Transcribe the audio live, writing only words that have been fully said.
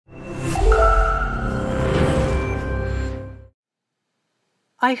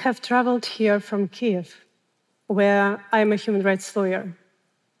I have traveled here from Kiev, where I'm a human rights lawyer.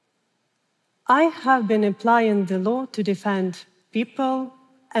 I have been applying the law to defend people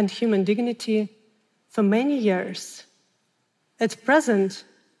and human dignity for many years. At present,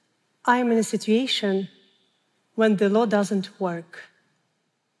 I am in a situation when the law doesn't work.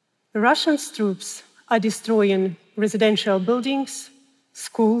 Russian troops are destroying residential buildings,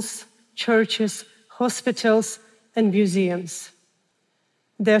 schools, churches, hospitals, and museums.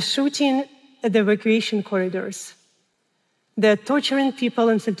 They're shooting at the evacuation corridors. They're torturing people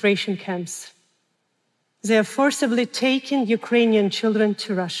in filtration camps. They are forcibly taking Ukrainian children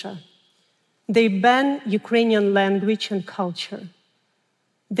to Russia. They ban Ukrainian language and culture.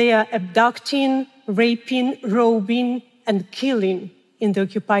 They are abducting, raping, robbing, and killing in the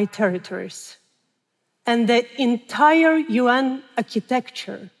occupied territories. And the entire UN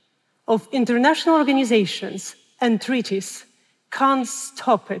architecture of international organizations and treaties can't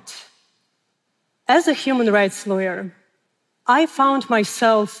stop it. As a human rights lawyer, I found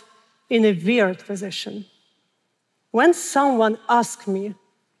myself in a weird position. When someone asked me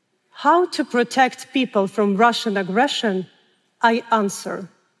how to protect people from Russian aggression, I answer,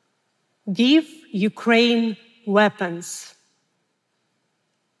 give Ukraine weapons.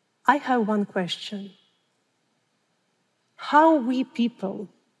 I have one question. How we people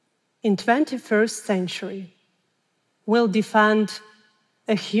in 21st century will defend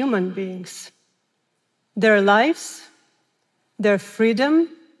human beings, their lives, their freedom,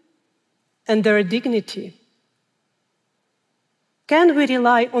 and their dignity? Can we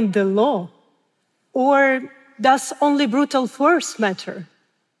rely on the law, or does only brutal force matter?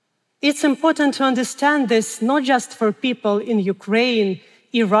 It's important to understand this not just for people in Ukraine,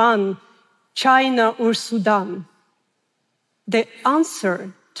 Iran, China, or Sudan. The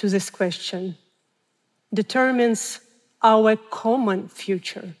answer to this question determines our common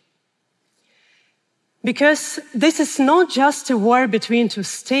future. Because this is not just a war between two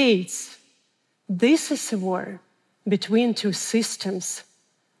states. This is a war between two systems,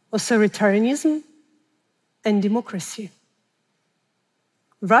 authoritarianism and democracy.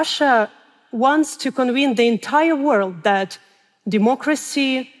 Russia wants to convince the entire world that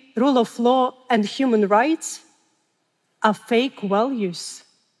democracy, rule of law, and human rights are fake values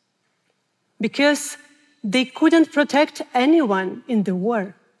because they couldn't protect anyone in the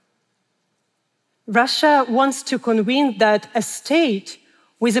war. Russia wants to convince that a state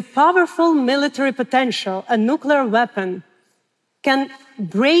with a powerful military potential, a nuclear weapon, can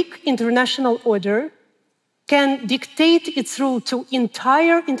break international order, can dictate its rule to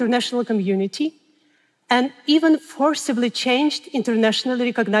entire international community, and even forcibly change internationally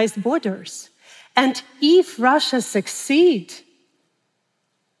recognized borders. And if Russia succeeds,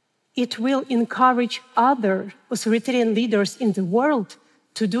 it will encourage other authoritarian leaders in the world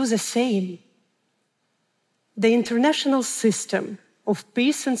to do the same. The international system of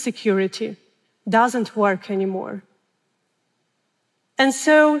peace and security doesn't work anymore. And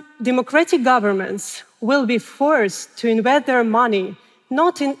so democratic governments will be forced to invest their money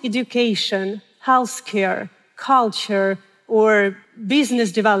not in education, healthcare, culture, or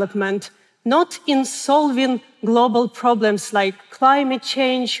business development, not in solving global problems like climate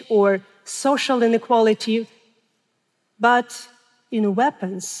change or social inequality, but in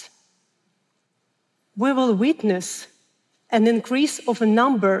weapons. We will witness an increase of a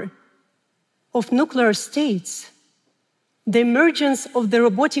number of nuclear states, the emergence of the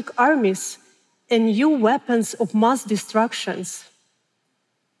robotic armies, and new weapons of mass destruction.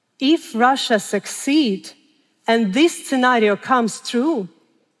 If Russia succeeds and this scenario comes true,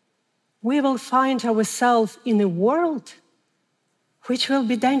 we will find ourselves in a world which will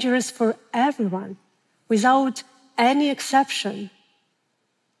be dangerous for everyone, without any exception.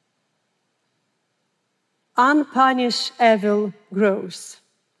 Unpunished evil grows.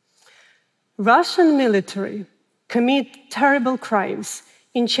 Russian military commit terrible crimes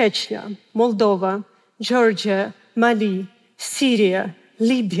in Chechnya, Moldova, Georgia, Mali, Syria,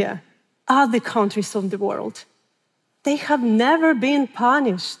 Libya, other countries of the world. They have never been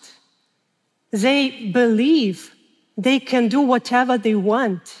punished. They believe they can do whatever they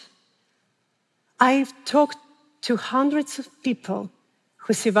want. I've talked to hundreds of people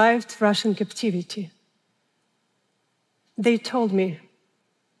who survived Russian captivity. They told me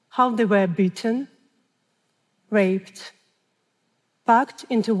how they were beaten, raped, packed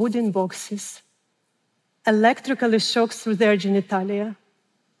into wooden boxes, electrically shocked through their genitalia,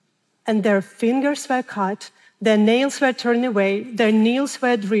 and their fingers were cut, their nails were torn away, their nails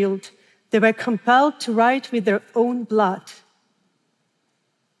were drilled. They were compelled to write with their own blood.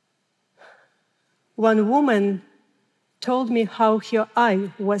 One woman told me how her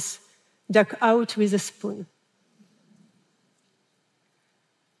eye was dug out with a spoon.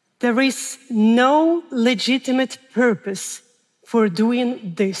 There is no legitimate purpose for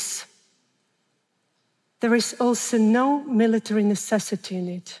doing this. There is also no military necessity in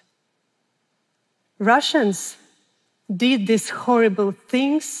it. Russians did these horrible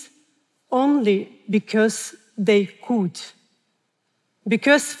things only because they could.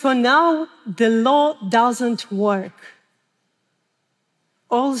 Because for now, the law doesn't work.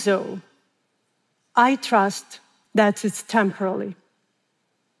 Although, I trust that it's temporary.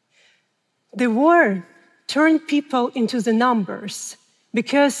 The war turned people into the numbers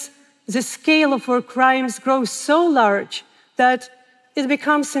because the scale of war crimes grows so large that it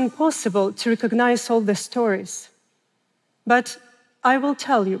becomes impossible to recognize all the stories. But I will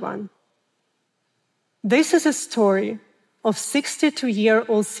tell you one. This is a story of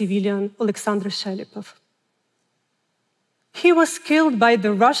 62-year-old civilian Oleksandr Matviichuk. He was killed by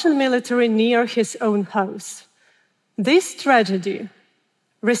the Russian military near his own house. This tragedy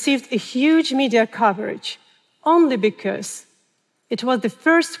received a huge media coverage only because it was the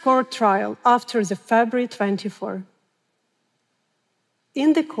first court trial after the February 24.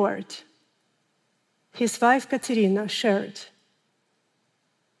 In the court, his wife Katerina shared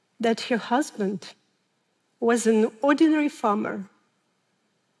that her husband was an ordinary farmer,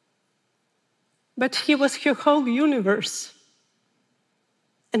 but he was her whole universe,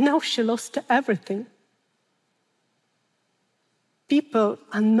 and now she lost everything. People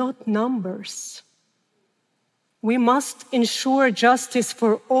are not numbers. We must ensure justice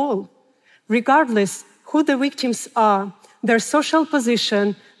for all, regardless who the victims are, their social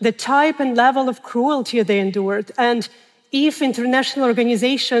position, the type and level of cruelty they endured, and if international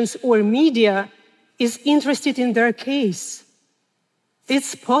organizations or media is interested in their case.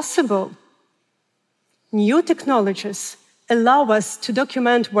 It's possible. New technologies allow us to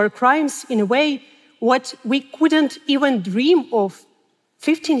document war crimes in a way what we couldn't even dream of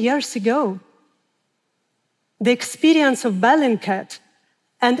 15 years ago. The experience of Bellingcat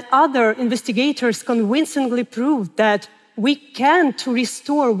and other investigators convincingly proved that we can to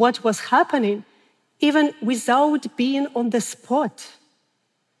restore what was happening even without being on the spot.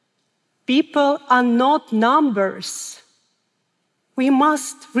 People are not numbers. We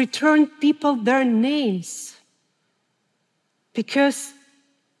must return people their names because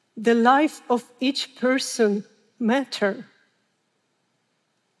the life of each person matters.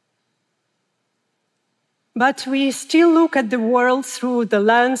 But we still look at the world through the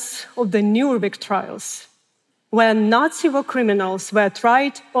lens of the Nuremberg trials, where Nazi war criminals were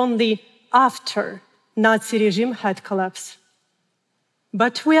tried only after Nazi regime had collapsed.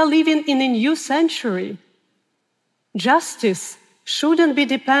 But we are living in a new century. Justice shouldn't be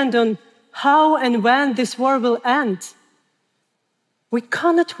dependent on how and when this war will end. We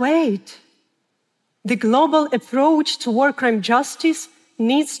cannot wait. The global approach to war crime justice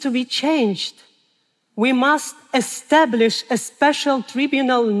needs to be changed. We must establish a special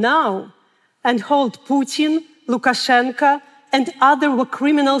tribunal now and hold Putin, Lukashenko, and other war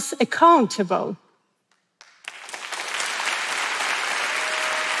criminals accountable.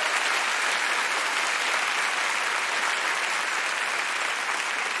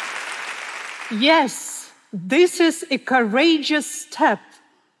 Yes, this is a courageous step,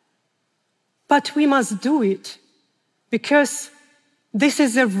 but we must do it because this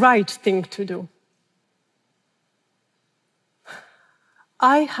is the right thing to do.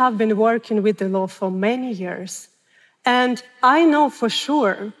 I have been working with the law for many years, and I know for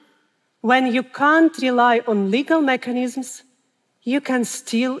sure when you can't rely on legal mechanisms, you can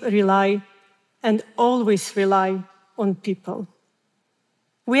still rely and always rely on people.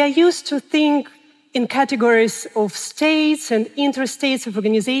 We are used to think in categories of states and interstates of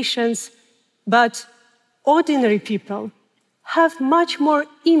organizations, but ordinary people have much more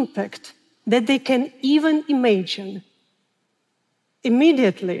impact than they can even imagine.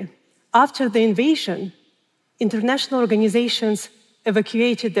 Immediately after the invasion, international organizations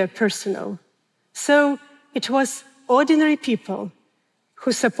evacuated their personnel. So it was ordinary people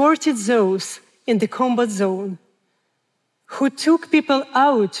who supported those in the combat zone, who took people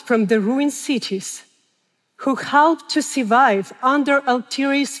out from the ruined cities, who helped to survive under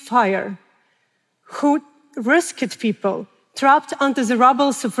artillery's fire, who rescued people trapped under the rubble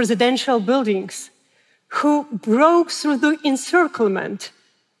of residential buildings, who broke through the encirclement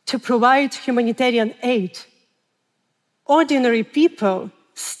to provide humanitarian aid. Ordinary people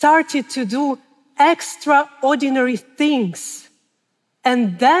started to do extraordinary things.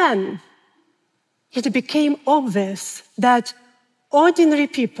 And then it became obvious that ordinary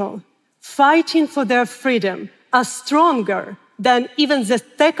people fighting for their freedom are stronger than even the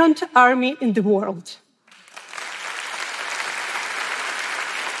second army in the world.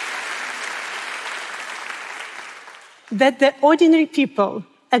 That the ordinary people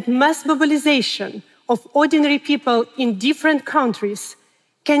and mass mobilization of ordinary people in different countries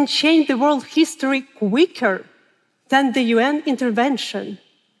can change the world history quicker than the UN intervention.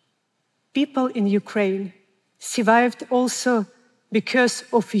 People in Ukraine survived also because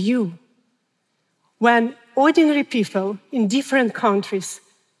of you. When ordinary people in different countries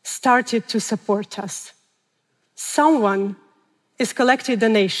started to support us, someone is collecting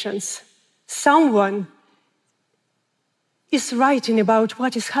donations, someone is writing about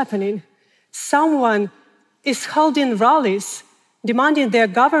what is happening, someone is holding rallies demanding their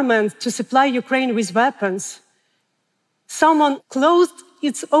government to supply Ukraine with weapons. Someone closed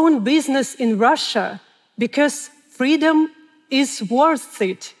its own business in Russia because freedom is worth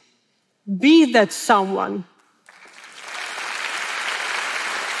it. Be that someone.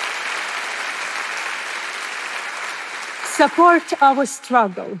 Support our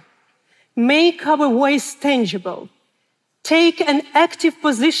struggle. Make our voice tangible. Take an active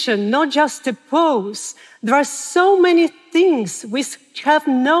position, not just a pose. There are so many things which have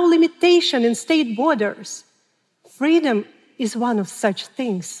no limitation in state borders. Freedom is one of such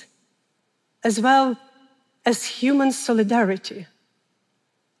things, as well as human solidarity.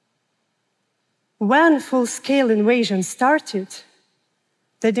 When full-scale invasion started,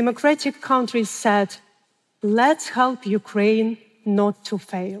 the democratic countries said, let's help Ukraine not to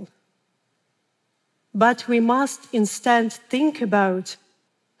fail. But we must instead think about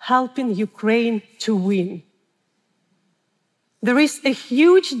helping Ukraine to win. There is a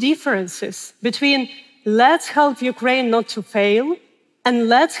huge difference between let's help Ukraine not to fail and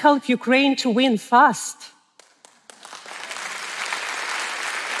let's help Ukraine to win fast.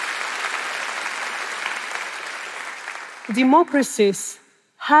 Democracies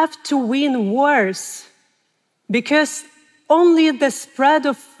have to win wars because only the spread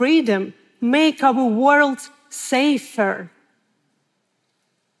of freedom make our world safer.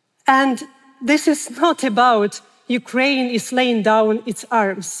 And this is not about Ukraine is laying down its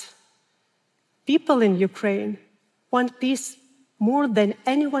arms. People in Ukraine want peace more than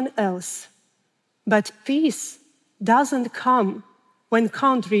anyone else. But peace doesn't come when a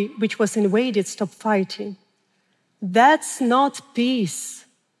country which was invaded stops fighting. That's not peace.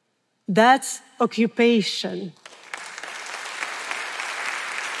 That's occupation.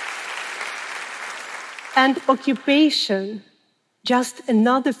 And occupation, just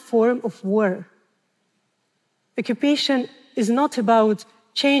another form of war. Occupation is not about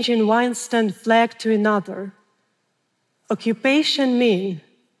changing one stand flag to another. Occupation means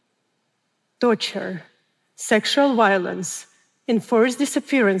torture, sexual violence, enforced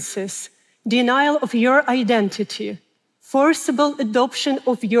disappearances, denial of your identity, forcible adoption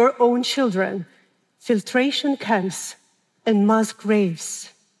of your own children, filtration camps, and mass graves.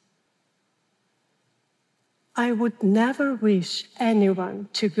 I would never wish anyone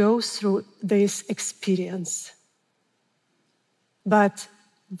to go through this experience. But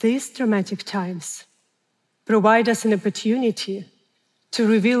these dramatic times provide us an opportunity to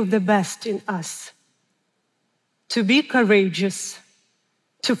reveal the best in us, to be courageous,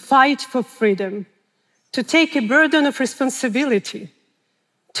 to fight for freedom, to take a burden of responsibility,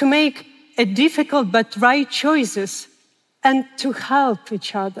 to make a difficult but right choices, and to help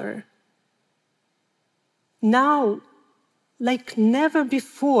each other. Now, like never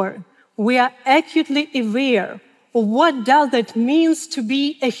before, we are acutely aware of what does it mean to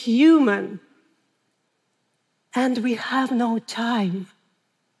be a human. And we have no time.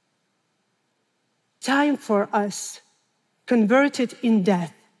 Time for us converted in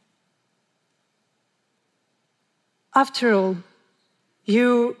death. After all,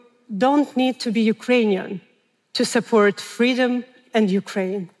 you don't need to be Ukrainian to support freedom and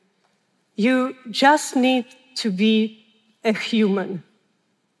Ukraine. You just need to be a human.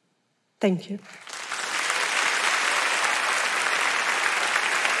 Thank you.